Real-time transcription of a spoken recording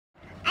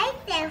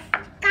sell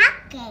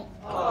cupcake.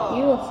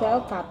 You will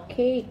sell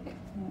cupcake.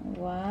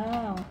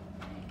 Wow.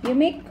 You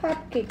make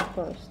cupcake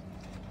first.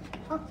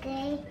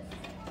 Okay.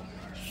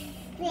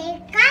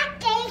 Say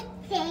cupcake.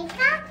 Say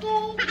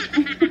cupcake.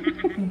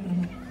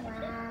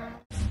 Wow.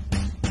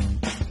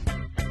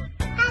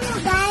 Hello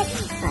guys.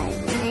 I'm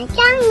my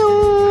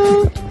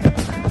channel.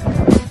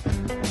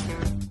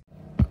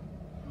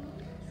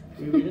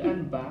 We will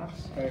unbox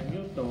her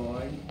new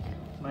toy,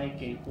 My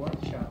Cake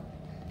Workshop.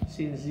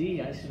 Since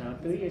Zia is now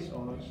 3 years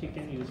old, she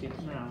can use it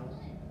now.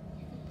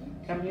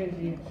 Come here,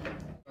 Zia.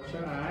 Close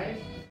your eyes.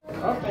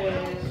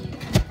 Open.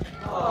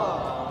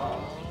 Aww.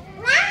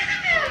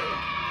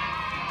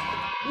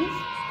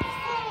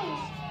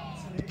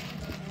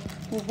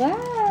 Wow. Wow,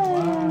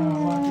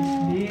 what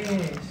is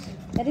this?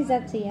 What is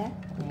that, Zia?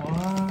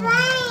 Wow.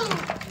 Slime.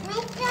 My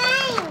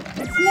slime.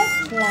 It's not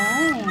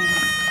slime.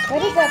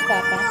 What is that,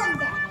 Papa?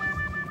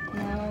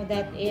 No,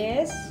 that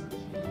is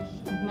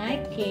My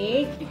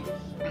Cake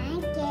My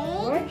cake.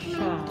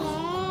 Workshop. My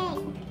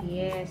cake.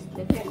 Yes,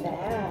 look at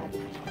that.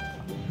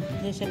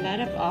 There's a lot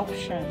of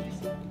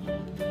options.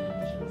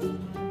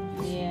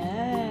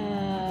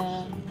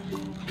 Yeah.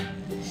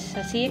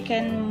 So she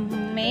can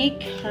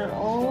make her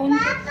own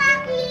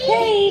Papa, please.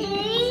 cake.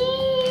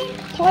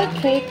 Toy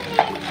cake.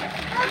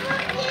 Papa,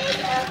 please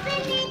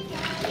open it.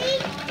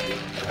 Please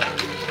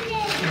open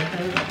it.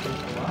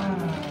 Wow.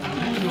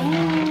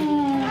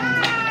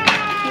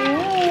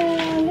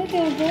 Yeah, look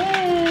at that.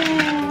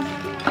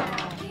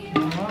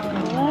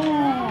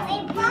 Wow. I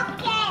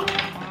broke it.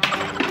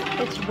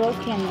 It's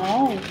broken.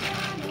 Oh.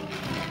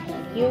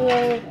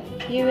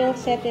 You will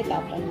set it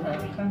up on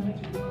there.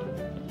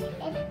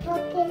 It's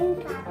broken,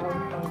 Papa.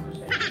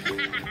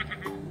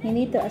 You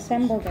need to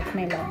assemble that,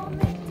 my love.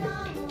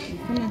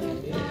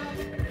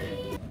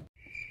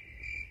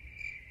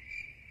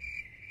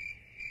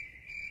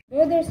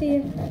 Go there, see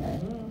you.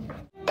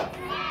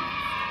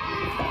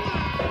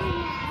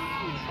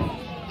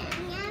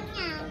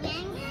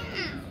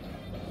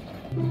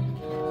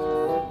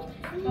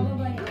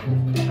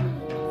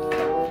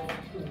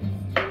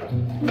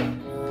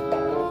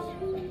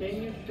 Can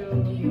you show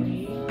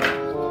me?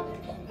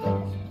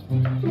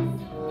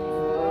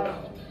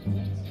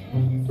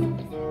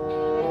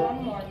 One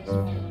more, this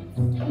one.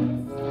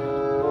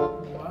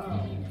 Wow.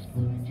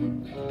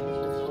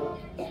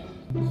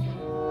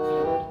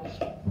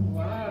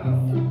 Wow.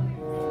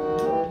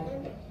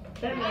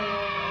 Ta-da!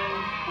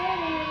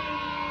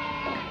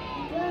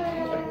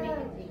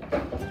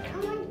 I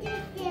want to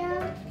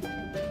sell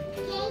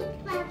cake,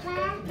 Papa.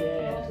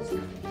 Yes.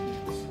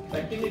 I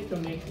think need to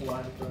make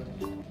one first.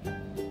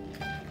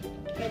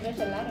 Okay, there's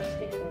a lot of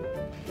stickers.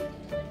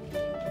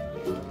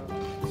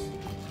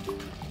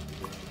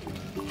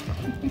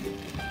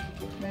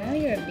 Now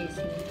you're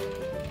busy.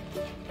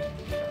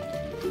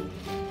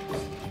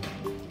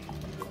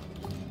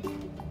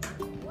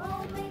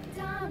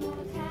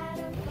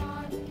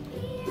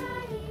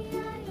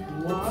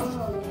 Wow.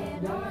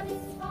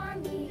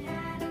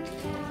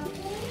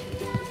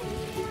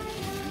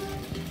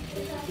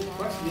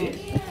 What's this?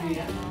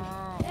 Yeah.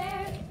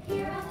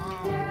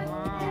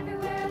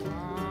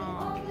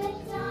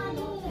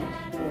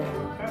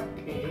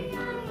 Cupcake.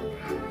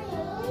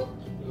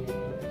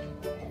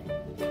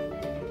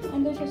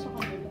 Ando siya sa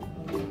kanila.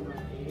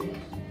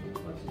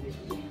 What's this?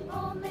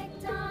 What is this?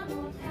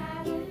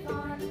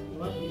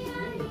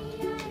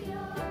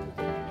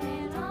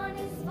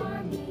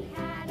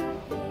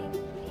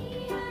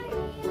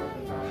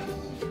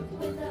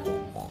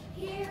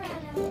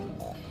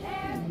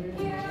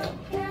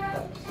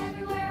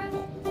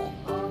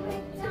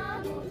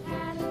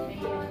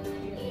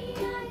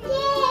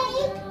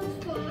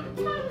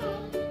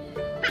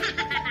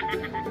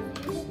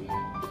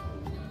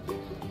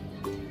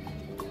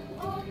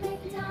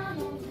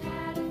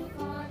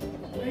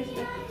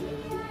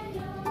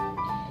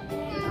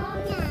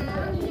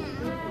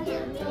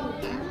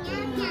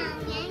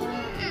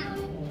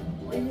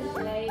 This is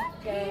like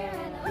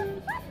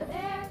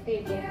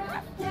table.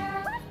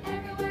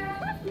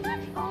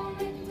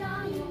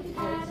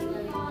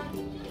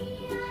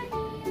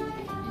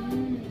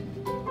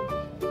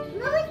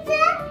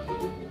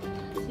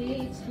 See,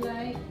 it's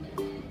like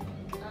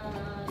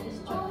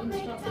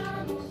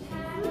instructions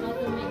how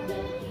to make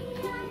that.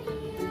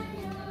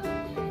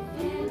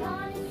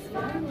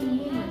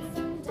 Yummy.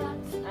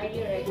 Are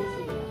you ready,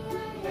 Sia?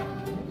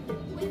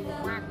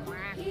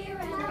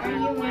 Are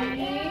you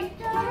ready?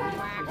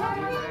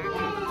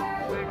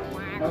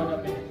 Hold up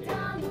a minute.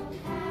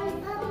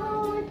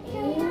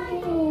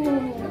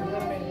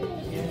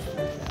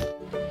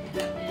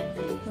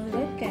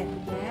 Look at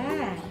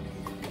that.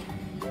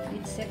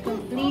 It's a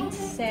complete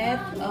set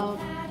of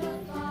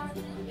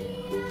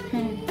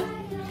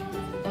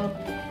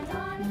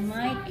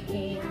My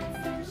Cake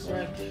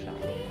Workshop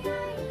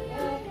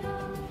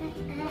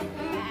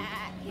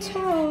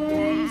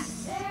toys.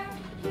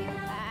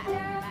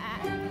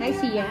 Hi,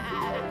 Sia.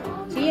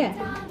 Sia.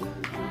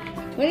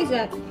 What is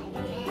that?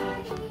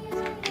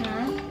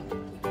 Huh?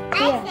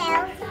 Sia.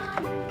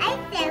 I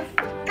sell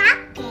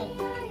cupcake.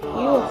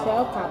 You will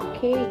sell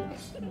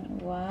cupcakes.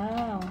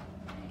 Wow.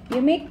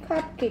 You make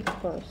cupcake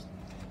first.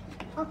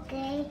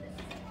 Okay.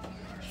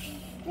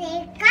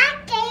 Say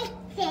cupcake.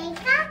 Say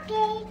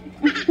cupcake.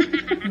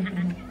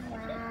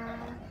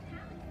 Wow.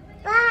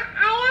 But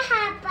I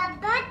have a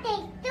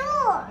birthday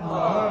too.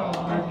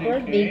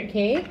 Birthday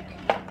cake.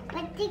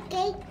 Birthday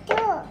cake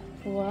too.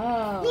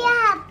 Wow. We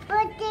have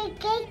birthday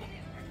cake.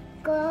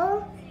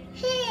 Go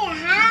here.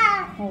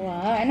 Have.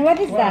 Wow. And what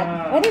is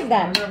that? What is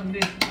that?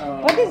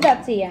 What is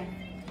that, Sia?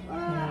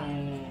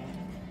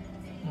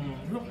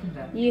 Look at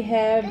that. You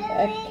have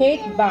a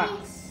cake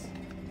box.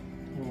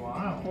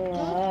 Wow.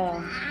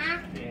 Wow.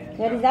 Yeah.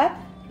 What is that?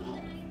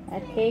 A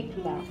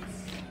cake box.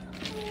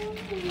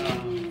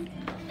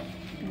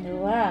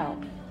 Wow.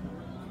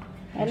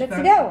 Now let's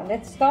go.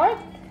 Let's start.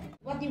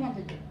 What do you want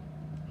to do?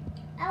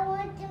 I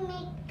want to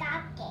make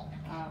cupcake.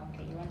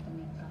 Okay, you want to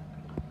make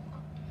cupcake.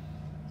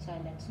 So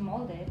let's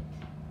mold it.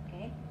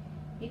 Okay.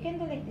 You can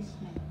do like this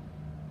now.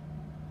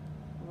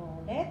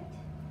 Roll it.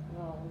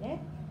 Roll it.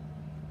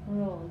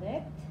 Roll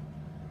it.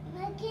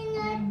 I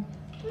cannot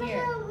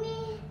Here. help me.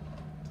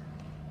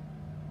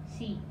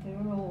 See,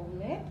 roll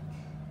it,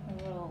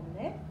 roll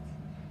it.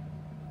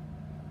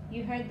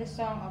 You heard the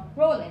song of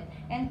roll it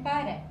and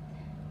pat it.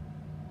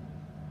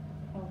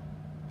 Oh.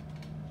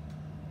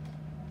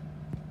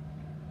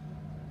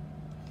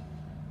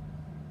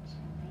 So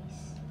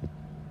nice.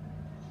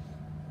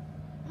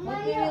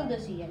 What we will do,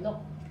 Sia? Look,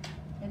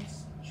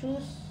 let's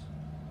choose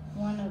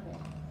one of it.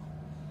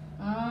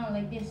 Ah,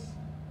 like this.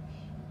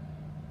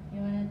 You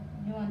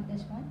want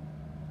this one?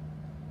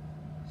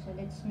 So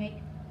let's make.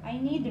 I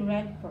need the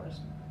red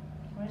first.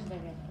 Where's the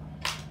red one?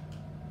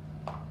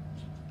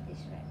 This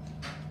red.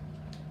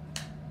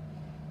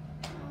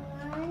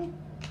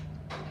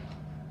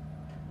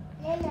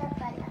 Yellow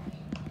color.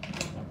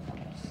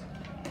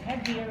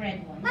 Have your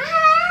red one. I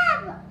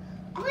have.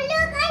 Oh, look,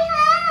 I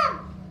have.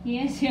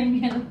 Yes, your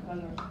yellow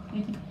color.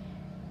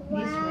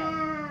 This red.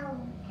 Wow.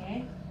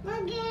 Okay.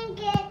 I'm gonna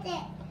get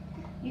it.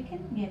 You can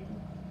get it.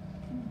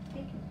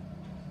 Take it.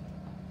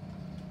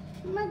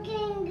 I'm gonna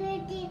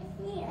get it.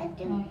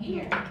 Oh,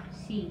 here.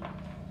 See.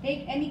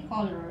 Take any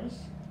colors.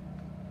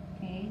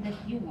 Okay, that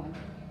you want.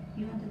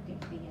 You want to take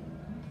the yellow.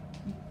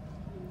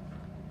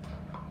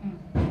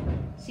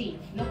 See,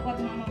 look what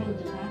Mama will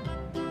do, huh?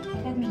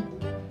 Look at me.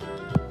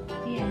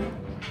 See,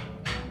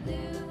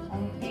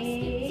 I'll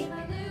take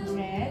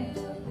red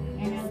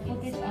and I'll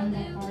put it on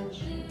the heart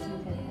shape.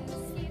 Look at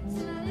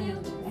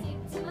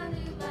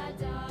that.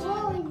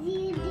 Oh,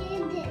 you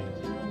did it.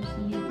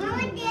 See, you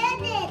Mama do.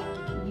 did it.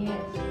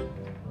 Yes.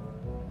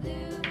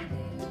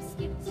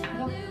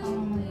 Look how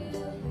Mama did.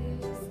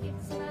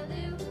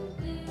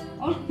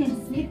 Oh,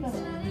 little.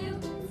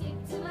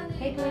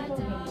 Take a little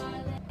bit.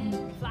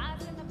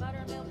 Flies in the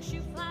buttermilk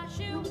shoe fly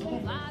shoe.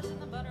 Flies in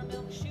the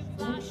buttermilk shoe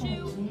fly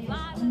shoe. Yes,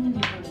 Flies in the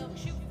buttermilk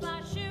shoe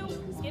fly shoe.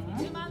 Skip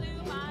to my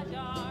Lou, my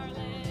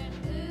darling.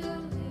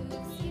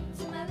 Skip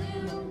to my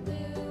Lou,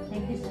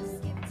 Like this.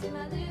 skip to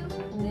my Lou,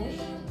 Push,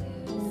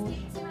 push,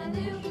 skip to my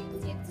Lou,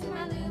 skip to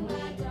my Lou,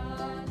 my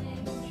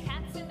darling.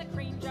 Cats in the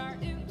cream jar,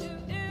 ooh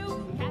ooh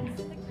ooh. Cats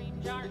in the cream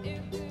jar,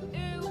 ooh ooh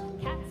ooh.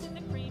 Cats in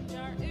the cream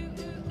jar, ooh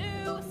ooh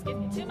ooh. Skip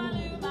to my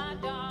Lou, my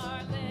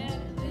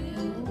darling.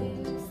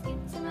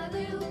 Skip to my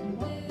Lou.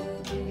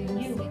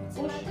 You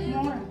push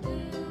more,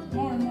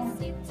 more, more.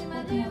 Skip to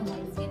my Put more Lou,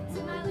 light. skip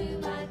to my Lou,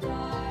 my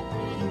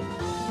darling.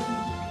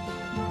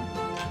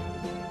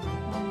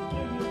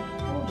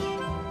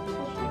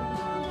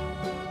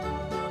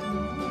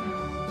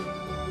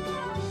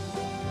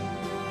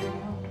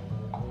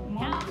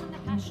 Cows in the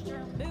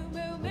pasture, moo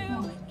moo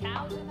moo.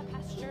 Cows in the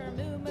pasture,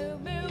 moo moo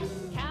moo.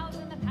 Cows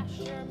in the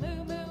pasture,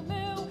 moo moo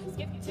moo.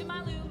 Skip to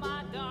my Lou,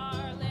 my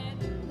darling.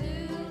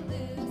 Lou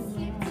Lou,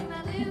 skip to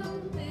my Lou,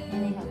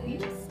 Can I help you?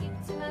 skip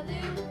to my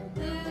Lou,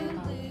 Lou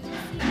Lou,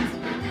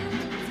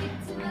 skip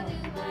to my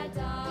Lou, my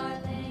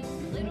darling.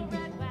 Little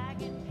red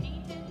wagon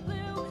painted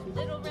blue.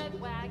 Little red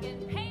wagon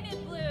painted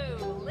blue.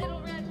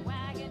 Little red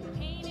wagon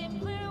painted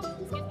blue.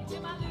 Skip to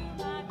my Lou,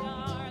 my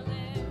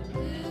darling.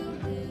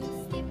 Lou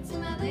Lou, skip to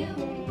my Lou.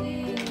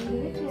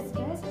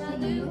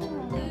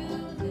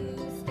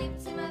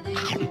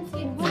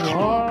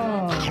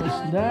 Wow,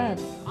 what's that?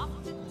 Off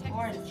to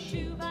Texas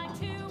 2 by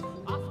 2.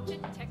 Off to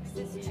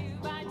Texas 2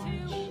 by 2.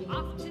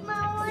 Off to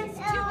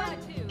Texas 2 by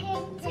 2.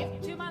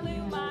 Skip to my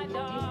Lou, my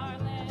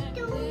darling.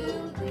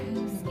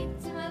 Skip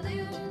to my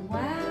Lou.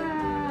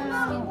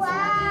 Wow.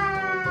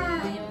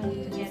 Wow. You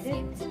want to get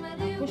it? To my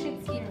Lou. Push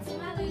it here. To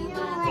my Lou, You know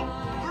my what?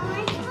 I darling.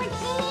 want to put it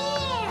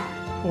here.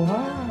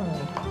 Wow.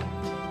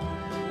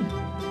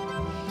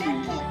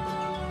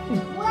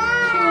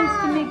 She wants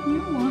to Wow. make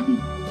new one.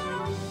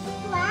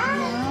 Wow.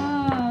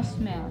 Wow,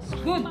 smells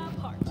good. My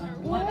partner,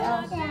 What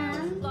else?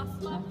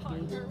 lost my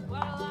partner.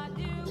 What'll I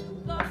do?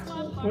 Lost my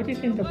partner. Put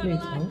it in the plate,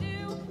 What'll I no? do?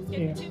 Skip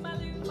Here. to my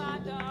Lou, my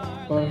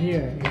darling. Or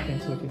here, you can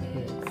put it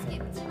here.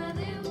 Skip to my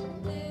Lou,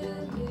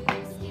 Lou,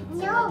 skip to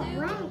No my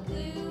Lou, way.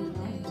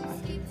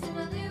 skip to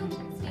my Lou,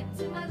 skip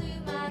to my Lou,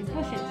 my You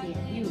push it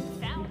here. You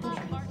Found my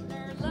push it.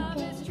 partner, love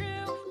is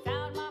true.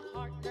 Found my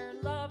partner,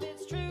 love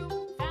is true.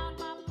 Found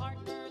my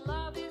partner,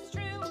 love is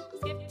true.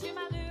 Skip to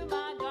my Lou,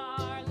 my darling.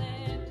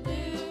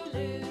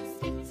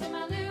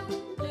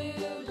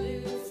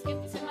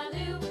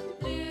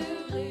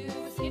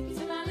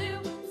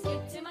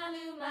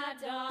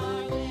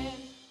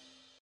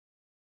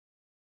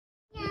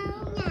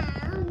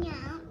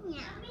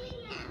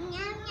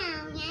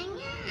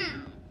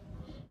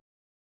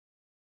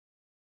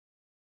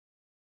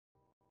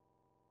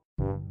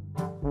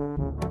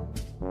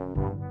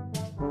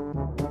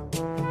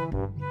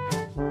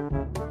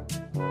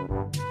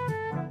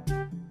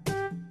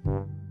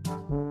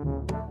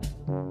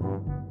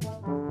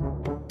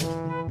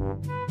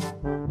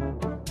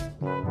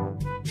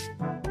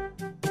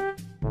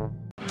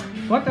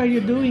 What are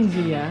you doing,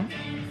 Zia?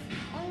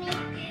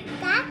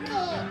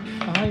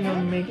 cupcake. Oh,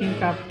 you're making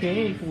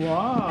cupcake.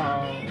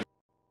 Wow.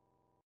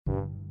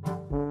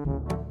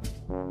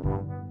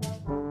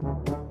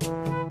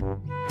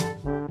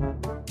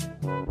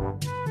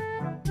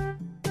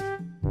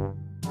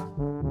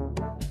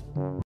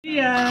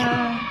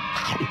 Zia!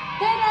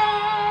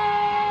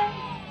 Ta-da!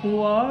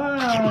 Wow.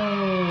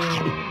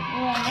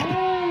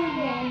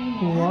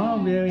 Wow,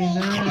 very nice. Wow, very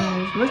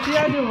nice. What's the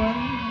other one?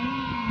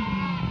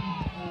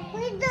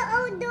 Where's the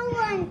other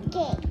one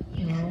cake?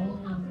 Oh,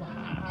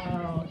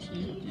 wow.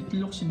 It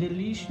looks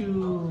delicious.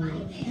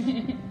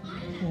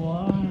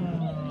 Wow.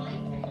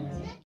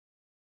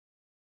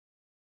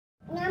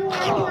 Yum, yum,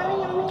 yum,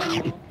 yum,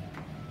 yum.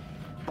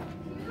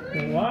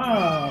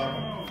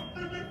 Wow.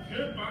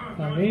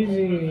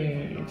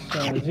 Amazing. It's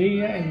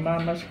Zia and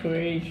Mama's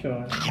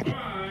creation.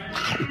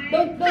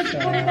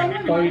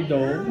 Toy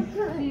dough.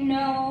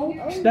 No.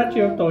 Is that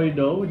your toy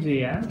dough,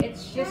 Zia?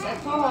 It's just a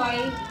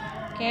toy.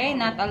 Okay,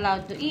 not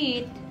allowed to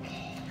eat.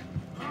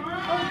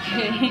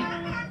 Okay.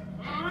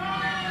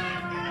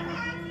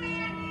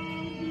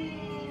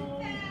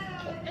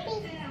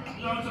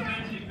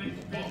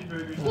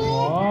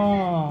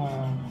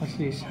 Wow. What's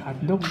this? Hot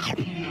dog.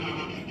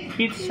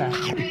 Pizza.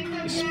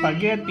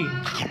 Spaghetti.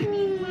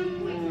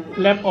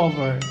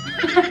 Leftover.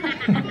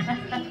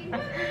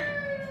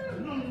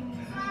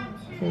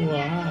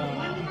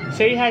 Wow.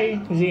 Say hi,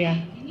 Zia.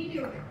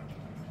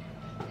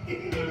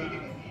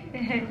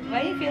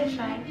 Why you feel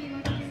shy?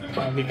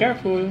 Be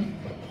careful.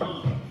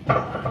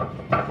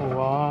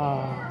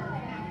 Wow.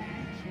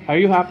 Are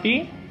you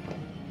happy?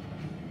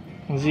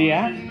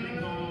 Zia?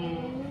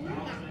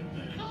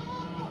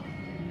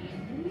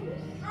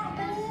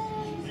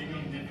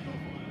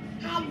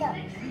 Hot dog.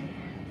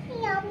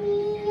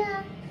 Yummy.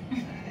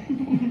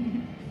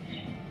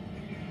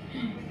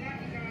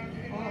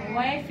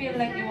 Why I feel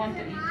like you want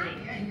to eat?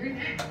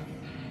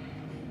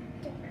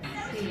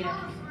 See ya.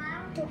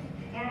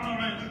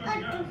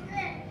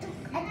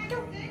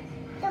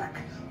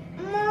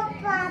 More,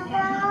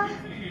 Papa.